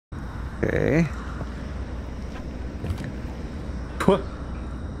Okay.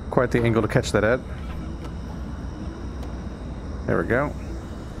 Quite the angle to catch that at. There we go.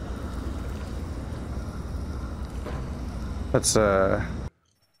 Let's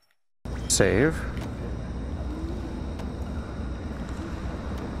save.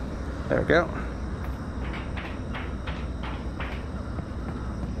 There we go.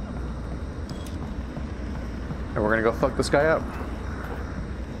 And we're gonna go fuck this guy up.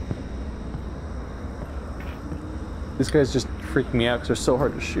 These guys just freak me out because they're so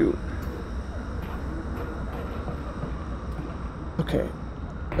hard to shoot. Okay.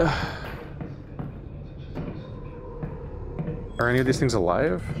 Are any of these things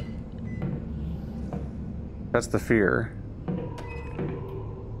alive? That's the fear.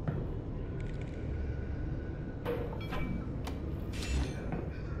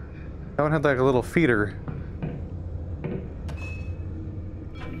 That one had like a little feeder.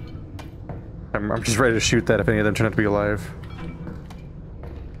 I'm just ready to shoot that if any of them turn out to be alive.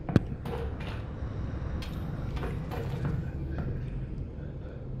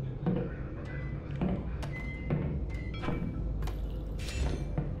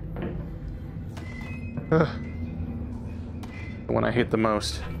 Ugh. The one I hate the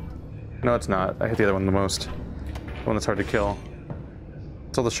most. No, it's not. I hate the other one the most. The one that's hard to kill.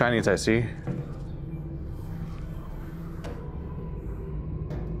 It's all the shinies I see.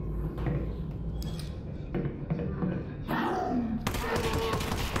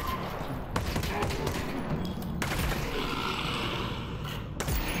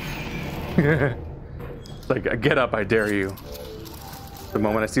 Like, get up, I dare you. The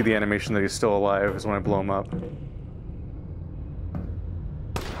moment I see the animation that he's still alive is when I blow him up.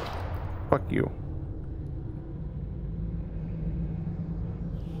 Fuck you.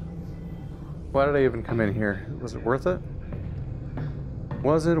 Why did I even come in here? Was it worth it?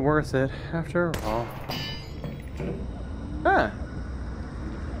 Was it worth it after all? Ah!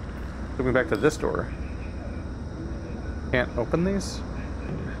 Took me back to this door. Can't open these?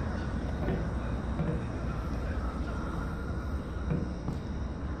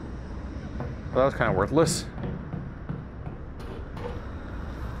 Well, that was kind of worthless.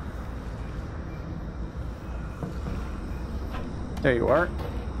 There you are.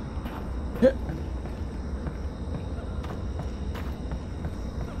 Yeah.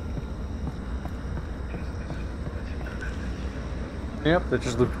 Yep, that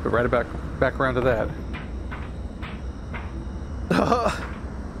just looped right back around to that.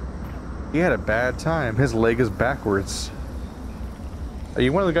 He had a bad time. His leg is backwards. Are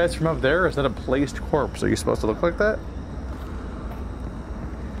you one of the guys from up there, or is that a placed corpse? Are you supposed to look like that?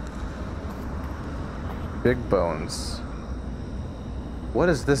 Big bones. What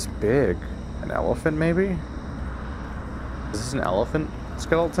is this big? An elephant, maybe? Is this an elephant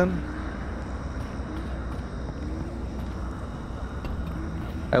skeleton?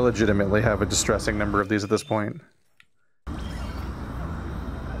 I legitimately have a distressing number of these at this point.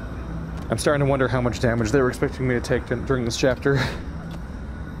 I'm starting to wonder how much damage they were expecting me to take during this chapter.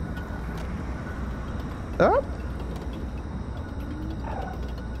 Oh.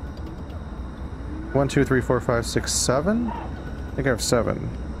 1, 2, 3, 4, 5, 6, 7? I think I have 7.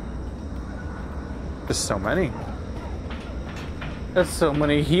 There's so many. There's so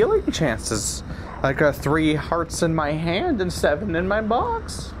many healing chances. I got 3 hearts in my hand and 7 in my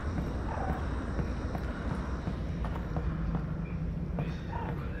box.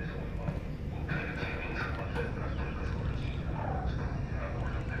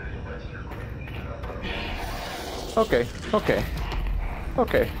 Okay, okay.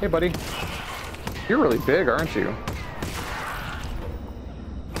 Okay, hey buddy. You're really big, aren't you?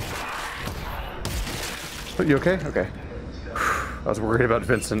 Are you okay? Okay. I was worried about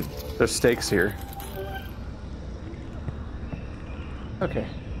Vincent. There's stakes here. Okay.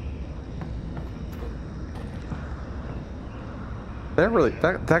 They're really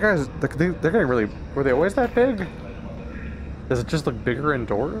that guy's they're getting really. Were they always that big? Does it just look bigger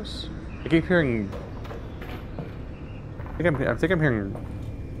indoors? I keep hearing. I think I'm hearing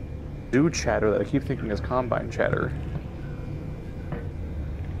dude chatter that I keep thinking is combine chatter.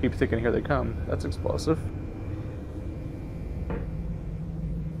 Keep thinking here they come. That's explosive.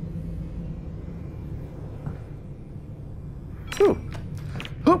 Ooh.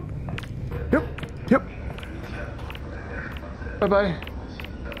 Hoop. Yep. Yep. Bye-bye.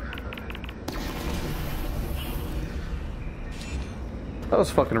 That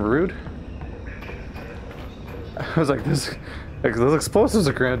was fucking rude. I was like, those explosives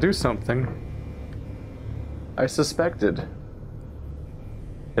are gonna do something. I suspected.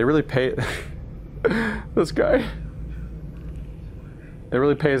 They really pay this guy. It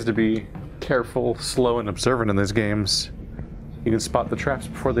really pays to be careful, slow, and observant in these games. You can spot the traps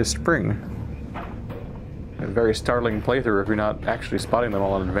before they spring. A very startling playthrough if you're not actually spotting them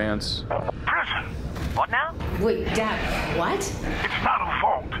all in advance. Prison! What now? Wait, Dad, what? It's not a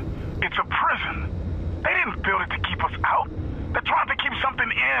vault. It's a prison. They didn't build it to keep us out. They're trying to keep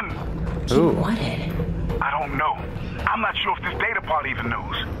something in. Ooh. What? I don't know. I'm not sure if this data part even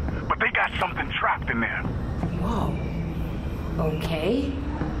knows. But they got something trapped in there. Whoa. Okay.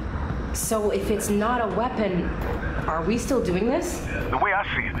 So if it's not a weapon, are we still doing this? The way I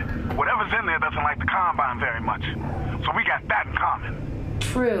see it, whatever's in there doesn't like the Combine very much. So we got that in common.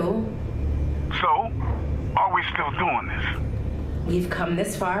 True. So, are we still doing this? We've come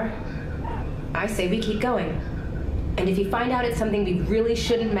this far. I say we keep going. And if you find out it's something we really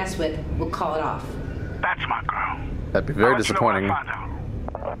shouldn't mess with, we'll call it off. That's my girl. That'd be very I'll let you know when disappointing. I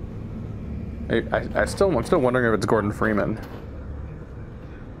find out. I'm still wondering if it's Gordon Freeman.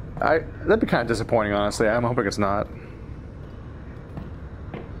 That'd be kind of disappointing, honestly. I'm hoping it's not.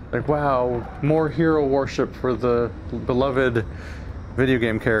 Like, wow, more hero worship for the beloved video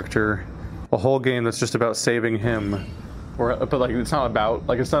game character. A whole game that's just about saving him. But like, it's not about,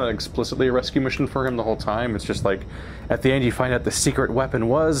 like, it's not explicitly a rescue mission for him the whole time. It's just like, at the end you find out the secret weapon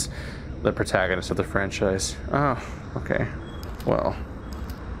was the protagonist of the franchise. Oh, okay. Well.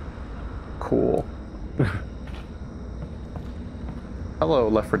 Cool. Hello,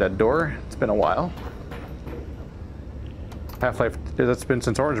 Left 4 Dead door. It's been a while. Half-Life, that's been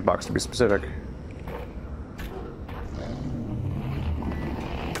since Orange Box to be specific.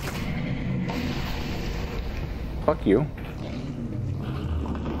 Fuck you.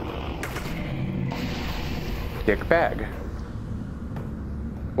 Dick bag.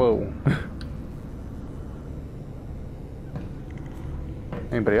 Whoa.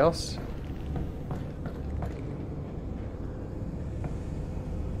 Anybody else?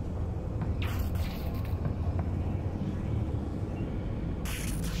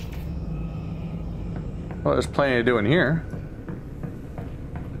 Well, there's plenty to do in here.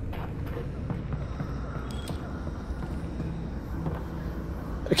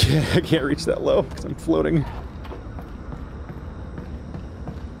 I can't reach that low because I'm floating.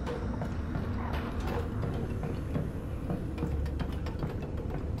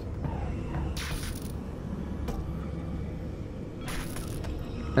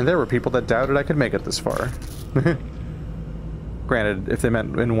 And there were people that doubted I could make it this far. Granted, if they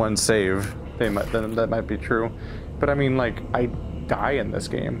meant in one save, then that might be true. But I mean, like, I die in this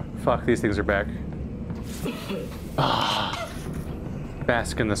game. Fuck, these things are back.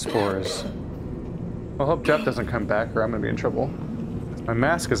 Bask in the spores. Well, hope Jeff doesn't come back or I'm gonna be in trouble. My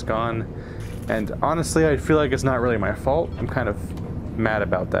mask is gone, and honestly, I feel like it's not really my fault. I'm kind of mad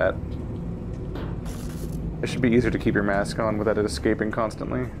about that. It should be easier to keep your mask on without it escaping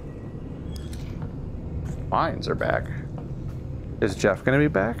constantly. Mines are back. Is Jeff gonna be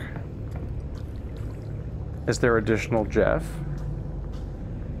back? Is there additional Jeff?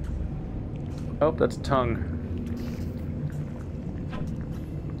 Oh, that's a tongue.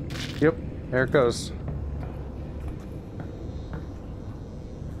 Yep, there it goes.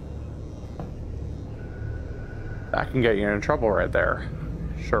 That can get you in trouble right there.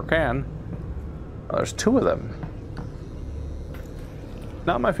 Sure can. Oh, there's two of them.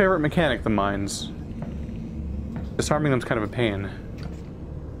 Not my favorite mechanic, the mines. Disarming them's kind of a pain.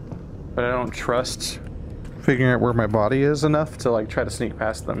 But I don't trust figuring out where my body is enough to like try to sneak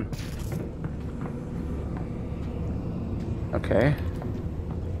past them. Okay.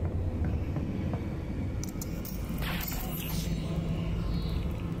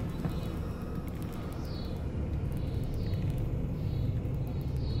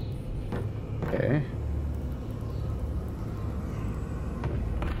 Okay.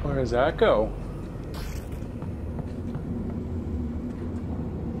 Where does that go?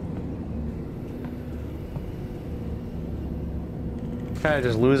 Kind of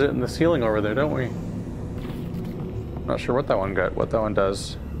just lose it in the ceiling over there, don't we? Not sure what that one got, what that one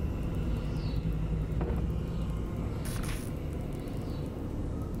does.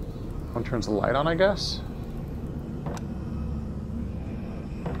 One turns the light on, I guess.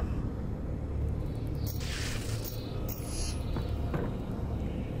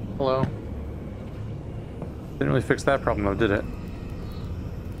 Hello. Didn't really fix that problem though, did it?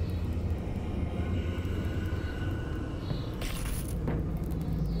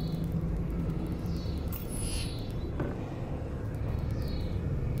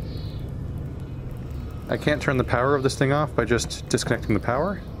 I can't turn the power of this thing off by just disconnecting the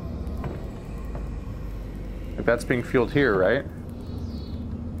power? If that's being fueled here, right?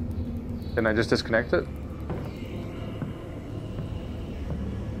 Can I just disconnect it?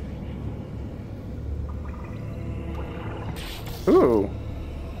 Ooh.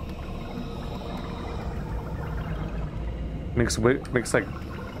 Makes like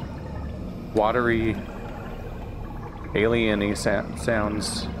watery, alien-y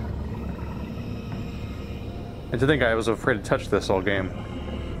sounds. And to think I was afraid to touch this all game.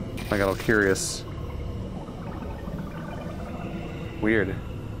 I got all curious. Weird.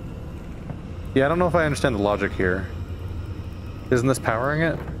 Yeah, I don't know if I understand the logic here. Isn't this powering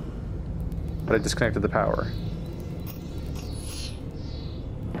it? But I disconnected the power.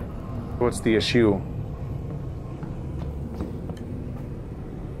 What's the issue?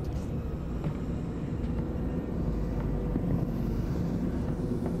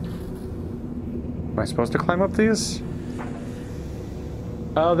 Am I supposed to climb up these?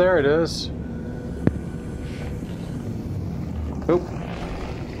 Oh, there it is. Oop.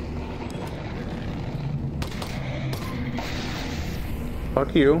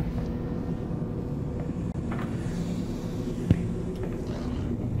 Fuck you.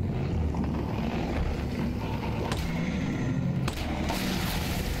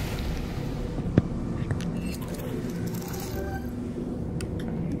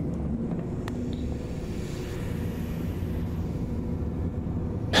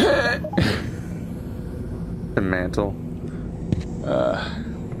 The mantle.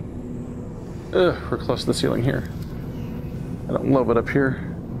 We're close to the ceiling here. I don't love it up here.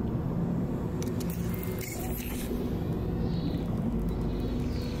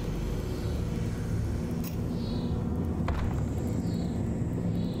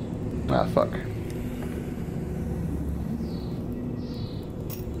 Ah, fuck.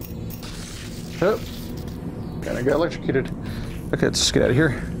 Oh. Kinda got electrocuted. Okay, let's just get out of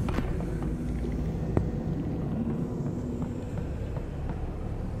here.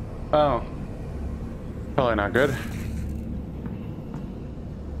 Oh. Probably not good.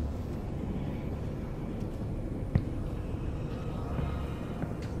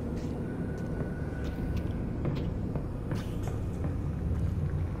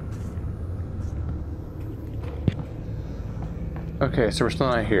 Okay, so we're still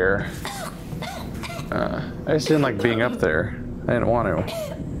not here. I just didn't like being up there. I didn't want to.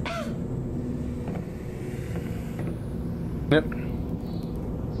 Yep.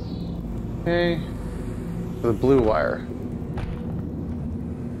 Okay. The blue wire.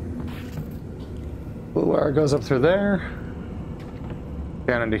 Blue wire goes up through there.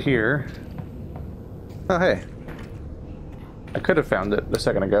 Down into here. Oh, hey. I could have found it a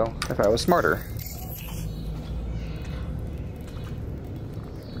second ago if I was smarter.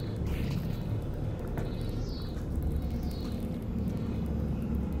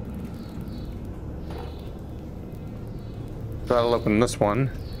 So I'll open this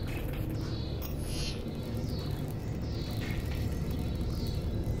one.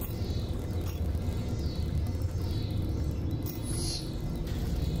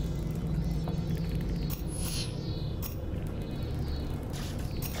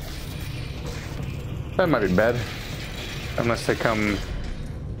 That might be bad. Unless they come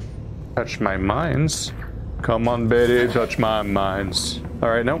touch my mines. Come on, Betty, touch my mines.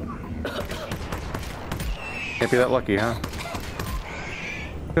 Alright, nope. Can't be that lucky, huh?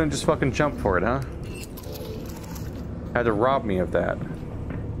 Couldn't just fucking jump for it, huh? Had to rob me of that.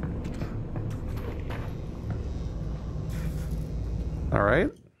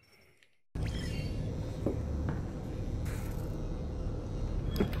 Alright.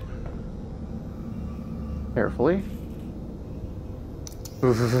 Carefully.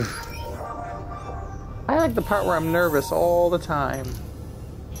 I like the part where I'm nervous all the time.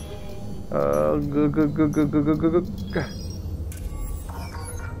 Good.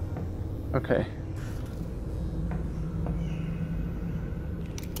 Okay.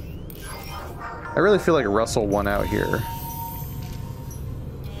 I really feel like Russell won out here.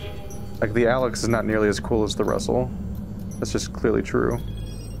 Like, the Alyx is not nearly as cool as the Russell. That's just clearly true.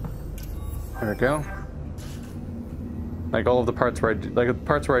 There we go. Like, all of the parts where I do, like, the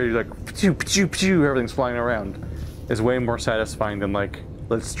parts where I do, like, pachoo, pachoo, pachoo, everything's flying around, is way more satisfying than, like,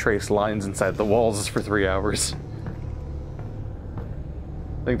 let's trace lines inside the walls for 3 hours.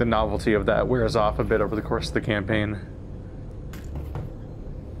 I think the novelty of that wears off a bit over the course of the campaign.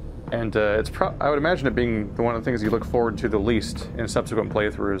 And I would imagine it being one of the things you look forward to the least in subsequent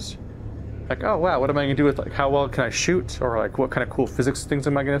playthroughs. Like, oh wow, what am I gonna do with, like, how well can I shoot? Or like, what kind of cool physics things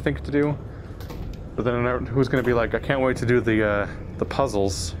am I gonna think to do? But then who's gonna be like, I can't wait to do the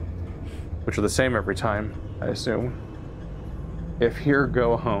puzzles, which are the same every time, I assume. If here,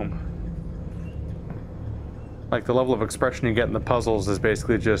 go home. Like, the level of expression you get in the puzzles is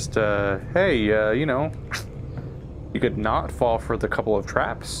basically just, hey, you know, you could not fall for the couple of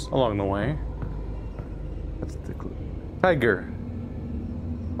traps along the way. Tiger.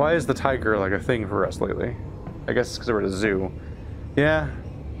 Why is the tiger like a thing for us lately? I guess it's because we're at a zoo. Yeah.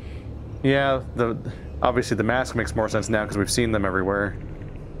 Yeah, obviously the mask makes more sense now because we've seen them everywhere.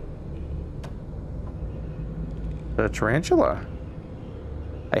 The tarantula.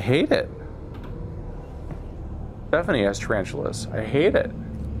 I hate it. Stephanie has tarantulas. I hate it.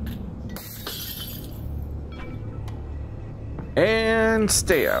 And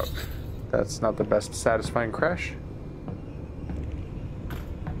stay out. That's not the best satisfying crash.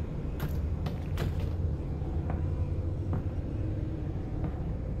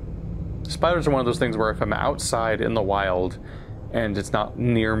 Spiders are one of those things where if I'm outside in the wild and it's not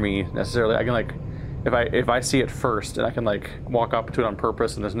near me necessarily, I can like, if I see it first and I can like walk up to it on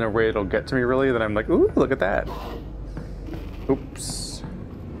purpose and there's no way it'll get to me really, then I'm like, ooh, look at that. Oops.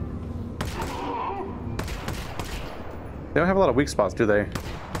 They don't have a lot of weak spots, do they?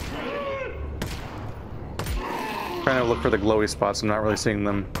 Trying to look for the glowy spots, I'm not really seeing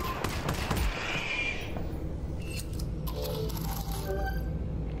them.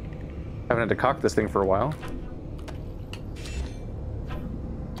 Haven't had to cock this thing for a while.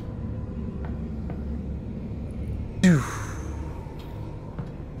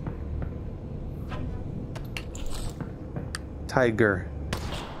 Tiger.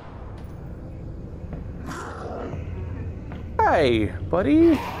 Hi,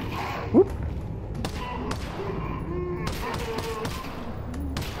 buddy. Whoop.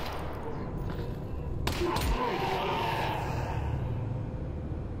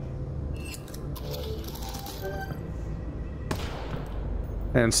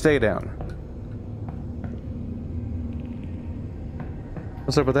 And stay down.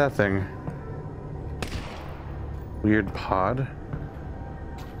 What's up with that thing? Weird pod.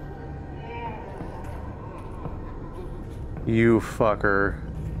 You fucker.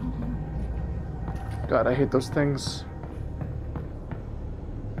 God, I hate those things.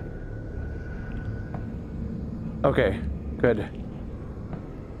 Okay, good.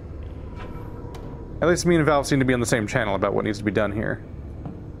 At least me and Valve seem to be on the same channel about what needs to be done here.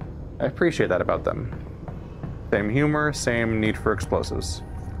 I appreciate that about them. Same humor, same need for explosives.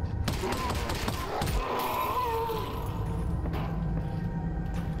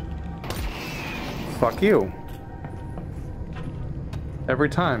 Fuck you. Every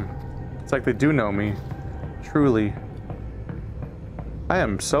time. It's like they do know me. Truly. I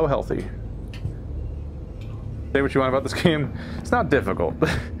am so healthy. Say what you want about this game. It's not difficult.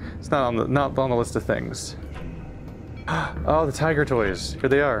 It's not on the list of things. Oh, the tiger toys. Here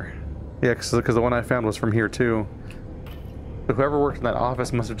they are. Yeah, because the one I found was from here too. So whoever worked in that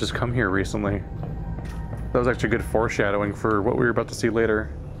office must have just come here recently. That was actually good foreshadowing for what we were about to see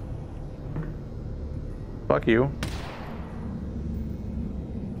later. Fuck you.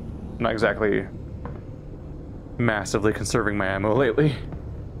 I'm not exactly massively conserving my ammo lately.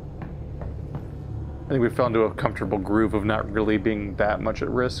 I think we fell into a comfortable groove of not really being that much at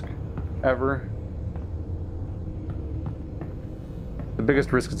risk, ever. The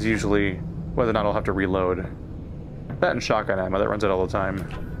biggest risk is usually whether or not I'll have to reload. That and shotgun ammo, that runs out all the time.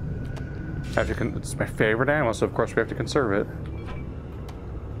 It's my favorite ammo, so of course we have to conserve it.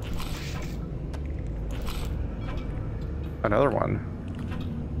 Another one.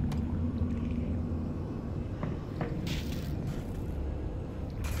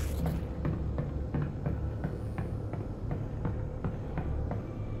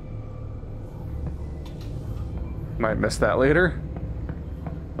 Might miss that later.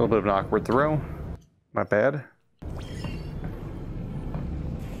 A little bit of an awkward throw. My bad.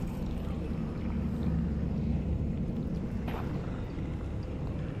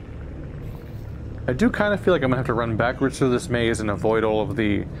 I do kind of feel like I'm gonna have to run backwards through this maze and avoid all of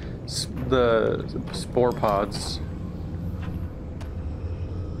the spore pods.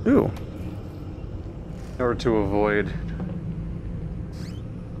 Ooh. In order to avoid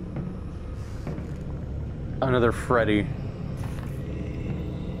another Freddy.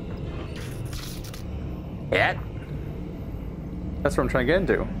 Yeah. That's what I'm trying to get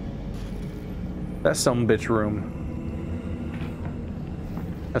into. That's some bitch room.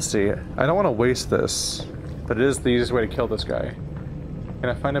 Let's see. I don't want to waste this, but it is the easiest way to kill this guy. Can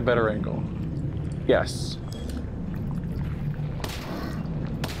I find a better angle? Yes.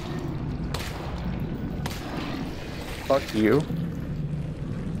 Fuck you.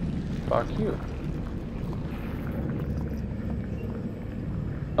 Fuck you.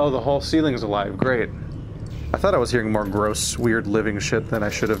 Oh, the whole ceiling's alive. Great. I thought I was hearing more gross, weird living shit than I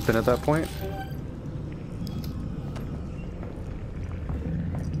should have been at that point.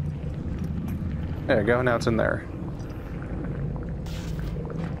 There you go, now it's in there.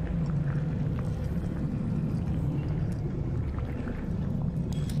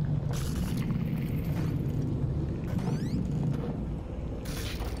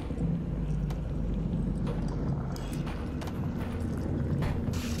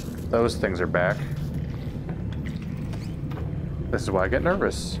 Those things are back. This is why I get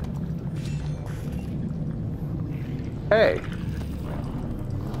nervous. Hey!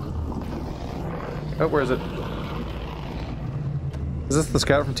 Oh, where is it? Is this the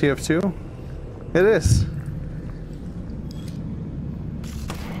scout from TF2? It is!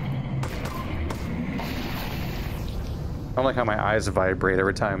 I don't like how my eyes vibrate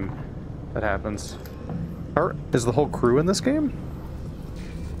every time that happens. Is the whole crew in this game?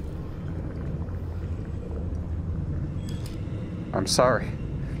 I'm sorry.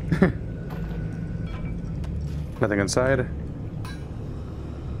 Nothing inside.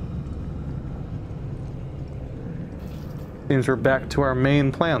 Seems we're back to our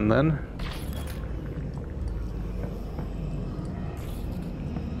main plan then.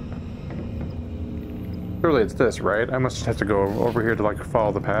 Surely it's this, right? I must just have to go over here to like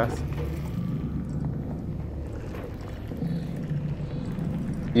follow the path.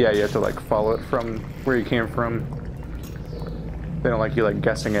 Yeah, you have to like follow it from where you came from. They don't like you like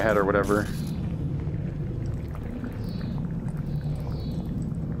guessing ahead or whatever.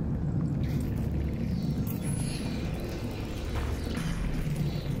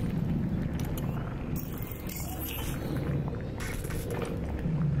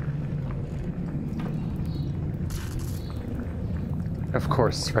 Of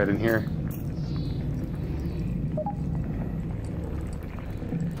course, it's right in here.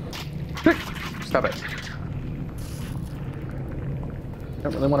 Stop it.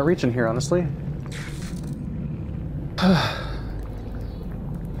 Don't really want to reach in here, honestly.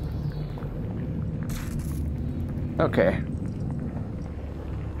 Okay.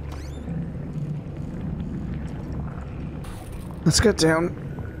 Let's get down.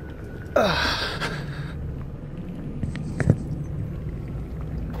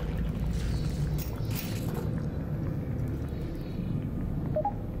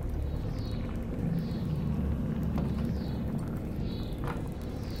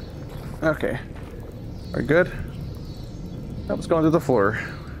 Okay. We're good? That was going through the floor.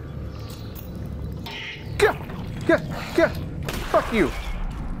 Get! Fuck you!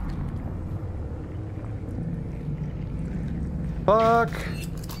 Fuck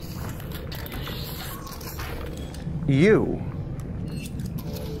you.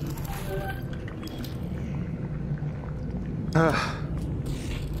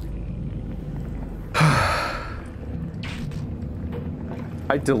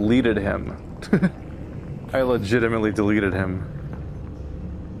 I deleted him. I legitimately deleted him.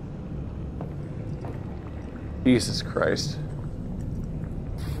 Jesus Christ.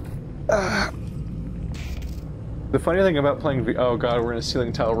 The funny thing about playing oh god, we're in a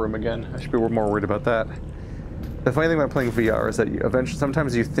ceiling tile room again. I should be more worried about that. The funny thing about playing VR is that you eventually,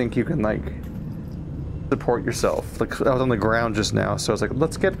 sometimes you think you can like support yourself. Like I was on the ground just now, so I was like,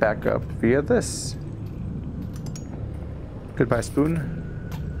 let's get back up via this. Goodbye, spoon.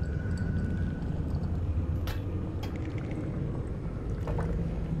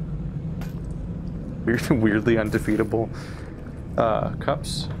 Weirdly undefeatable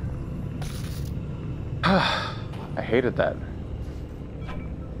cups. I hated that.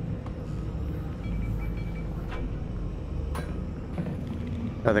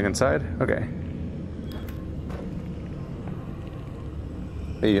 Nothing inside? Okay.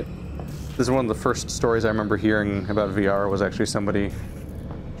 Hey, this is one of the first stories I remember hearing about VR was actually somebody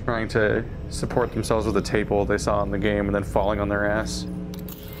trying to support themselves with a table they saw in the game and then falling on their ass.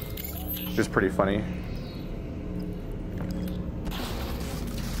 Which is pretty funny.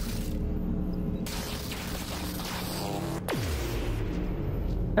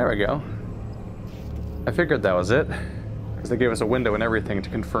 There we go. I figured that was it, because they gave us a window and everything to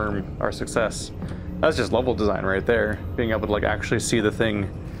confirm our success. That's just level design right there, being able to like actually see the thing.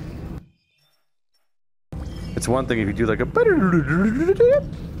 It's one thing if you do like a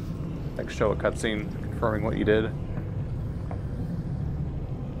like show a cutscene confirming what you did.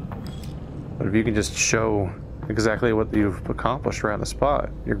 But if you can just show exactly what you've accomplished right on the spot,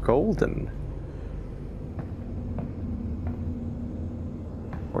 you're golden.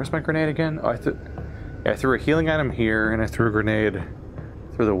 Where's my grenade again? Oh, I threw a healing item here, and I threw a grenade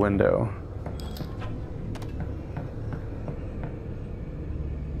through the window.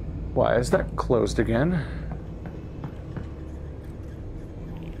 Why is that closed again?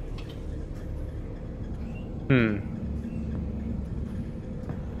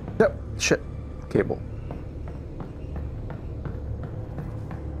 Yep, shit. Cable.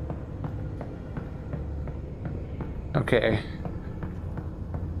 Okay.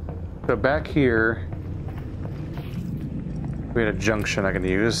 So back here, we had a junction I can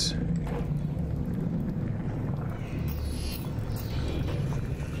use.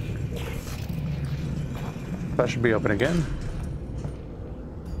 That should be open again.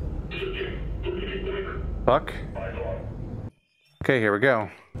 Fuck. Okay, here we go.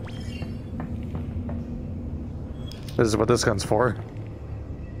 This is what this gun's for.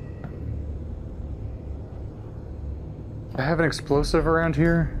 I have an explosive around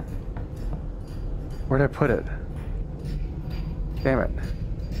here. Where'd I put it? Damn it.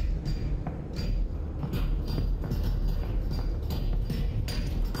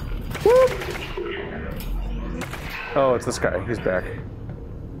 Whoop! Oh, it's this guy. He's back.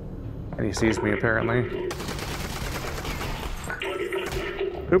 And he sees me, apparently.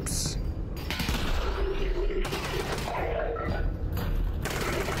 Oops.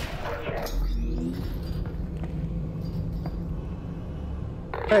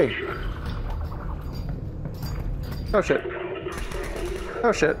 Hey. Oh shit.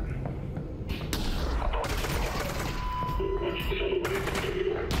 Oh shit.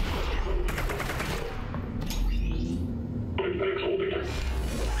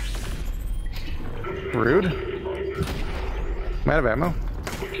 Rude. I'm out of ammo.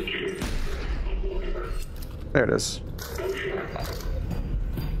 There it is.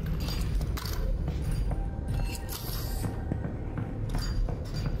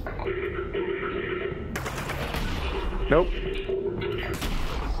 Nope.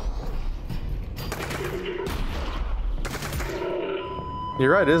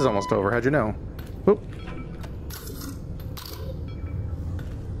 You're right, it is almost over. How'd you know? Oop.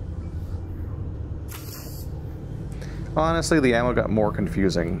 Honestly, the ammo got more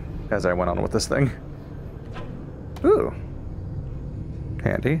confusing as I went on with this thing. Ooh.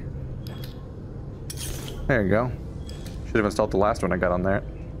 Handy. There you go. Should have installed the last one I got on there.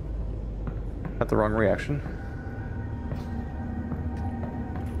 Had the wrong reaction.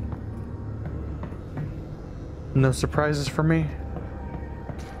 No surprises for me.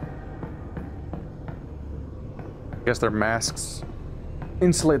 I guess their masks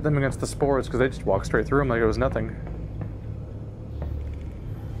insulate them against the spores because they just walk straight through them like it was nothing.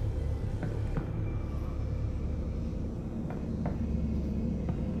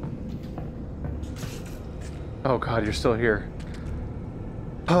 Oh god, you're still here.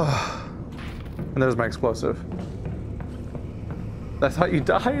 And there's my explosive. I thought you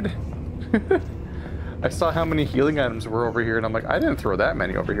died. I saw how many healing items were over here and I'm like, I didn't throw that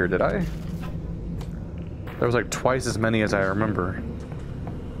many over here, did I? There was like twice as many as I remember.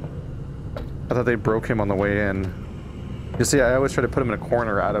 I thought they broke him on the way in. You see, I always try to put him in a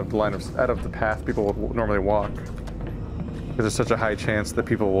corner out of the line of, out of the path people would normally walk. Because there's such a high chance that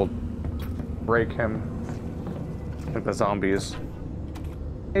people will break him. Like the zombies.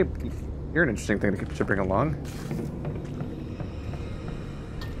 Hey, you're an interesting thing to bring along.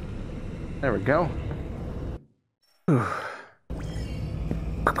 There we go.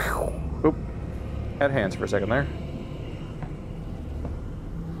 Oop. Had hands for a second there.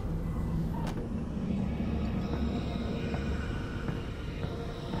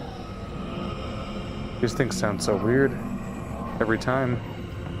 These things sound so weird every time.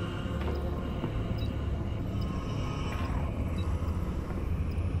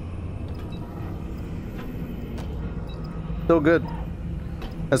 Still good.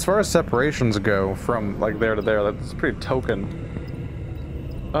 As far as separations go from like there to there, that's pretty token.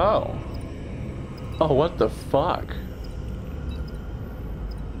 Oh. Oh, what the fuck?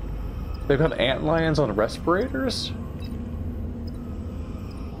 They've got antlions on respirators?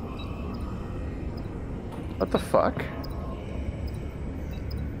 What the fuck?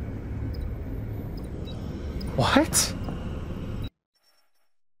 What?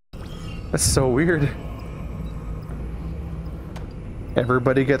 That's so weird.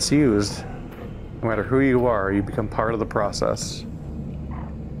 Everybody gets used. No matter who you are, you become part of the process.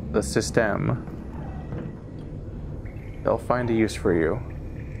 The system. They'll find a use for you.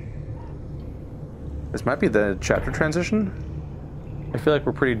 This might be the chapter transition. I feel like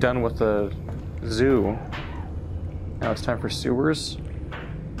we're pretty done with the zoo. Now it's time for sewers.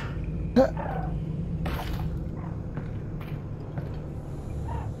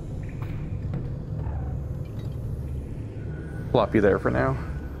 Plop you there for now.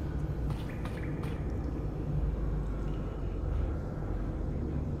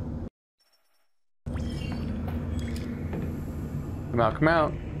 Come out, come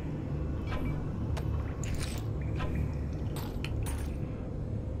out.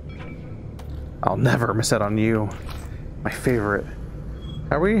 I'll never miss out on you. My favorite.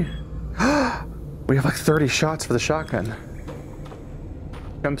 Are we? We have like 30 shots for the shotgun.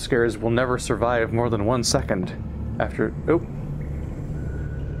 Jump scares will never survive more than 1 second after. Oop.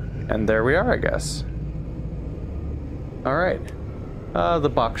 And there we are, I guess. All right. The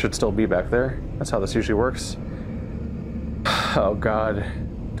box should still be back there. That's how this usually works. Oh god.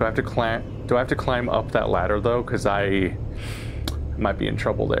 Do I have to climb up that ladder though? Because I might be in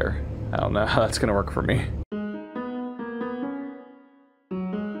trouble there. I don't know how that's gonna work for me.